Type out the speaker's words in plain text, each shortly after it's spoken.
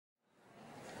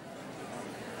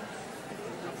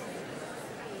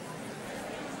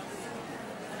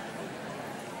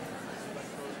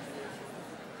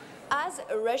as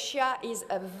Russia is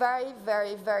a very,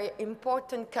 very, very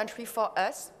important country for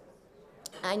us,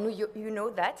 I know you know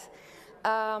that,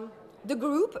 the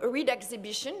group Read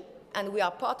Exhibition, and we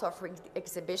are part of Read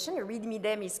Exhibition, Read Me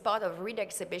Them is part of Read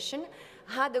Exhibition,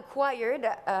 had acquired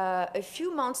a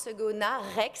few months ago now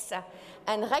Rex,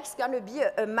 and Rex is going to be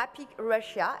a MAPIC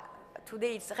Russia.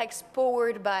 Today it's Rex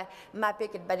powered by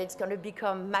MAPIC, but it's going to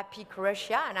become MAPIC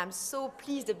Russia, and I'm so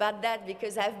pleased about that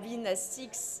because I've been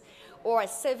 6 or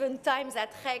 7 times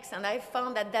at Rex, and I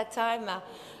found at that time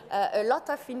a lot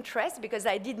of interest because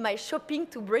I did my shopping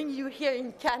to bring you here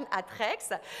in Cannes at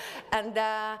Rex. And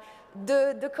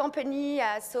the company,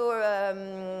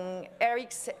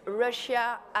 Eric's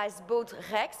Russia has bought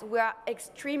Rex. We are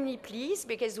extremely pleased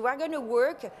because we're going to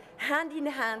work hand in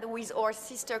hand with our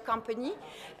sister company,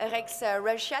 Rex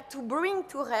Russia, to bring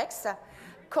to Rex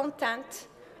content,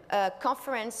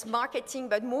 conference, marketing,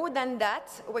 but more than that,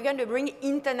 we're going to bring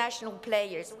international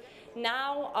players.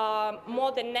 Now,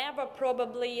 more than ever,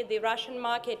 probably, the Russian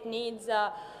market needs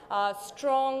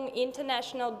strong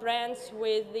international brands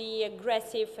with the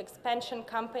aggressive expansion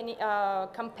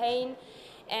campaign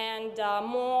and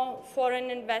more foreign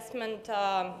investment,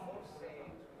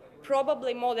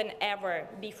 probably more than ever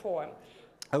before.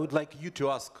 I would like you to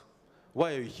ask,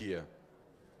 why are you here?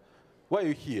 Why are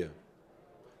you here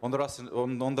on the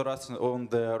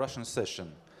Russian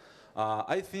session?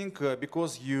 I think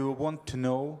because you want to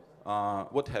know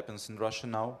what happens in Russia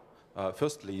now.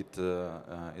 Firstly,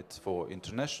 it's for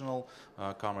international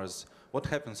commerce. What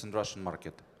happens in Russian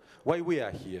market? Why we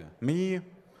are here? Me,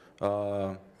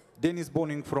 Denis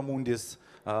BONNINGUE from Undiz,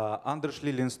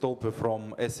 LILJENSTOLPE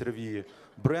from SRV,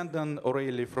 Brendon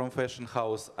O'REILLY from Fashion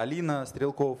House, Alina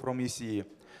STRELKOVA from ECE.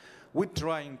 We're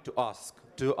trying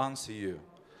to answer you.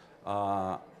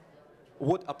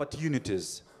 What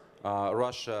opportunities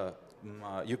Russia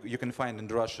you can find in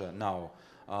Russia now?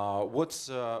 What's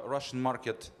Russian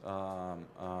market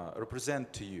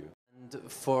represent to you?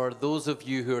 And for those of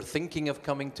you who are thinking of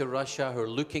coming to Russia, who are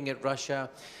looking at Russia,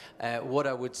 what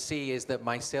I would say is that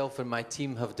myself and my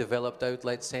team have developed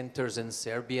outlet centers in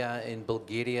Serbia, in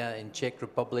Bulgaria, in Czech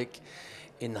Republic,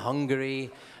 in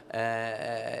Hungary,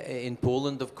 in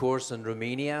Poland, of course, and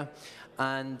Romania.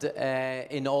 And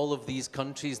in all of these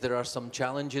countries there are some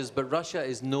challenges, but Russia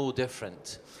is no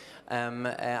different.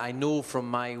 I know from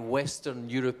my Western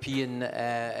European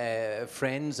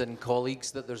friends and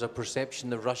colleagues that there's a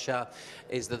perception of Russia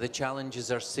is that the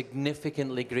challenges are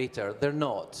significantly greater. They're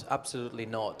not, absolutely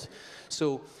not.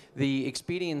 So the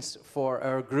experience for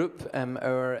our group,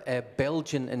 our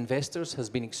Belgian investors, has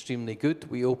been extremely good.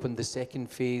 We opened the second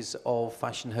phase of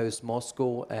Fashion House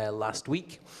Moscow last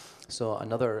week. So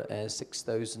another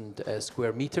 6,000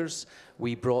 square meters.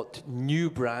 We brought new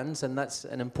brands, and that's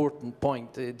an important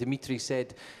point. Dmitry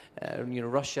said, you know,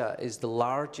 Russia is the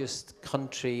largest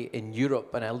country in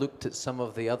Europe, and I looked at some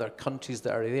of the other countries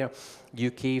that are there,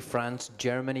 UK, France,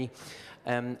 Germany.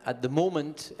 At the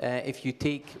moment, if you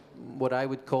take what I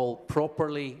would call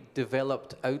properly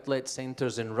developed outlet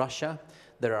centers in Russia,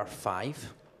 there are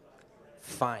 5.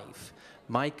 5.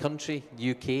 My country,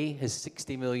 UK, has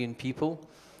 60 million people.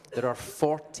 There are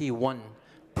 41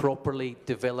 properly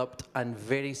developed and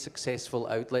very successful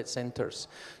outlet centers.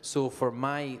 So for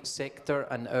my sector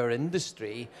and our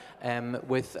industry,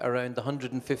 with around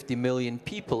 150 million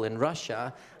people in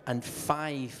Russia and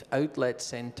 5 outlet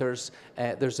centers,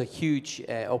 there's a huge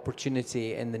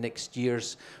opportunity in the next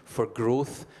years for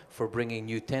growth, for bringing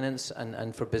new tenants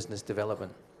and for business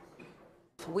development.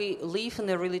 We live in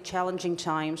the really challenging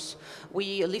times.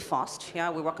 We live fast,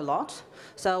 yeah, we work a lot.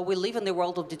 So we live in the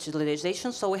world of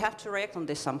digitalization, so we have to react on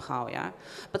this somehow, yeah.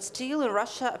 But still in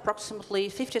Russia, approximately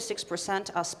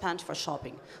 56% are spent for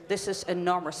shopping. This is an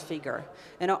enormous figure.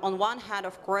 You know, on one hand,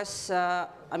 of course,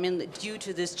 I mean, due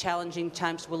to these challenging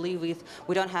times we live with,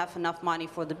 we don't have enough money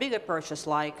for the bigger purchase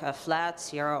like flats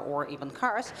here or even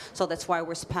cars. So that's why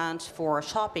we spend for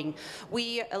shopping.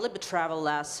 We a little bit travel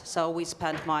less, so we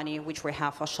spend money which we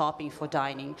have for shopping, for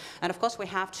dining. And of course, we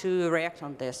have to react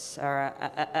on this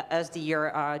as the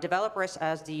developers,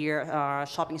 as the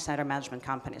shopping center management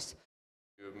companies.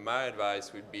 My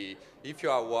advice would be, if you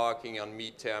are working on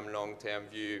mid-term, long-term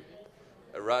view,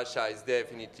 Russia is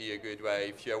definitely a good way.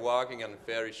 If you are working on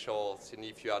very short, and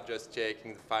if you are just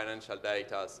checking the financial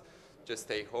data, just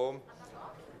stay home.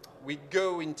 We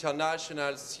go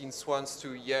international since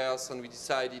 1-2 years, and we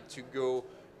decided to go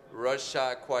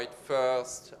Russia quite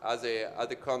first as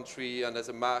a country and as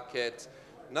a market,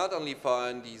 not only for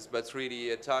Undiz, but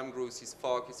really Time Growth is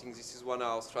focusing. This is one of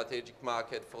our strategic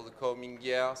markets for the coming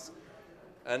years.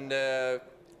 And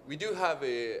we do have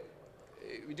a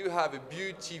we do have a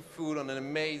beautiful and an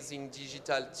amazing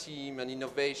digital team and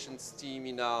innovations team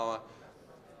in our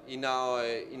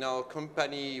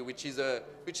company, which is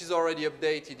already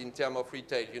updated in terms of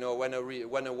retail. You know, when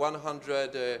a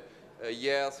 100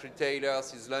 years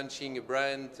retailers is launching a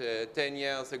brand, 10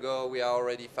 years ago we are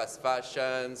already fast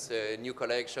fashions, a new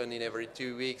collection in every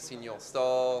 2 weeks in your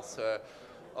stores.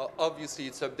 Obviously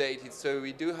it's updated, so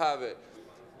we do have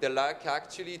the luck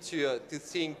actually to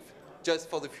think just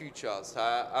for the future. So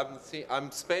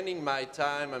I'm spending my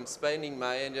time, I'm spending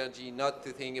my energy not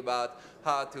to think about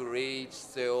how to reach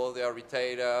all the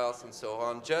retailers and so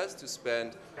on, just to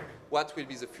spend what will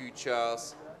be the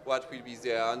futures, what will be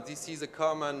there. And this is a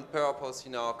common purpose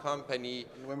in our company.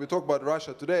 When we talk about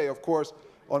Russia today, of course,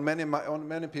 on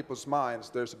many people's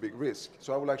minds, there's a big risk.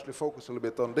 So I will actually focus a little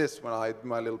bit on this when I do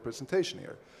my little presentation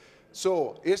here.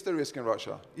 So, is there risk in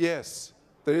Russia? Yes,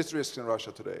 there is risk in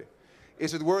Russia today.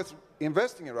 Is it worth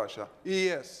investing in Russia?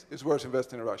 Yes, it's worth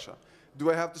investing in Russia.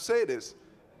 Do I have to say this?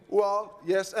 Well,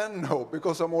 yes and no,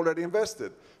 because I'm already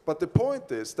invested. But the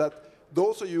point is that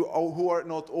those of you who are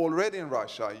not already in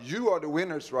Russia, you are the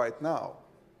winners right now.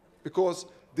 Because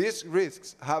these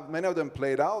risks have many of them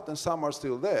played out and some are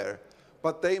still there.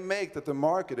 But they make that the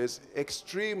market is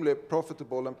extremely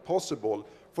profitable and possible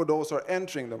for those who are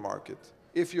entering the market.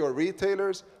 If you're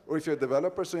retailers or if you're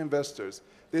developers or investors,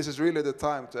 this is really the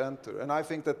time to enter. And I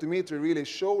think that Dmitriy really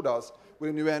showed us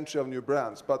with a new entry of new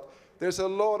brands. But there's a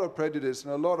lot of prejudice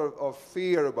and a lot of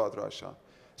fear about Russia.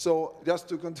 So just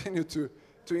to continue to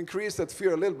increase that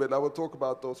fear a little bit, I will talk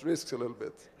about those risks a little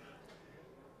bit.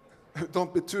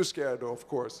 Don't be too scared, though, of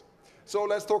course. So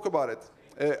let's talk about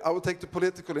it. I will take the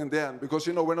political in the end, because,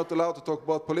 you know, we're not allowed to talk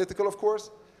about political, of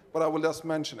course, but I will just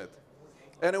mention it.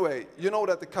 Anyway, you know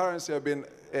that the currency have been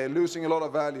losing a lot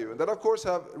of value, and that, of course,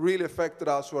 have really affected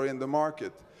us who are in the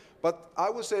market. But I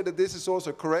would say that this is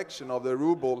also a correction of the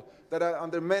ruble that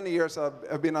under many years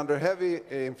have been under heavy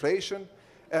inflation,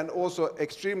 and also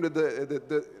extremely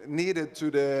needed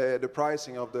to the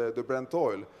pricing of the Brent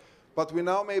oil. But we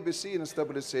now may be seeing a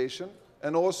stabilization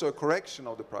and also a correction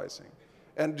of the pricing.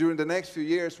 And during the next few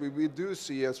years, we do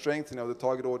see a strengthening of the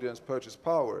target audience purchase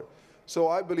power. So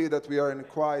I believe that we are in a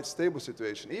quite stable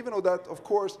situation, even though that, of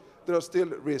course, there are still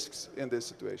risks in this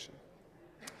situation.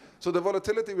 So the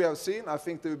volatility we have seen, I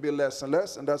think there will be less and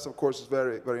less, and that's, of course, is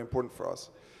very, very important for us.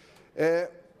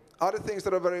 Other things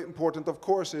that are very important, of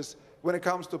course, is when it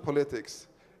comes to politics.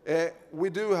 We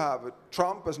do have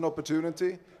Trump as an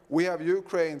opportunity. We have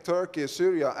Ukraine, Turkey,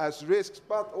 Syria as risks,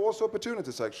 but also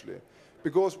opportunities, actually.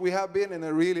 Because we have been in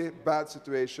a really bad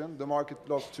situation. The market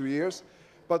lost 2 years.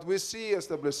 But we see a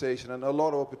stabilization and a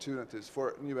lot of opportunities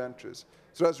for new entries.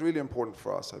 So that's really important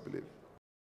for us, I believe.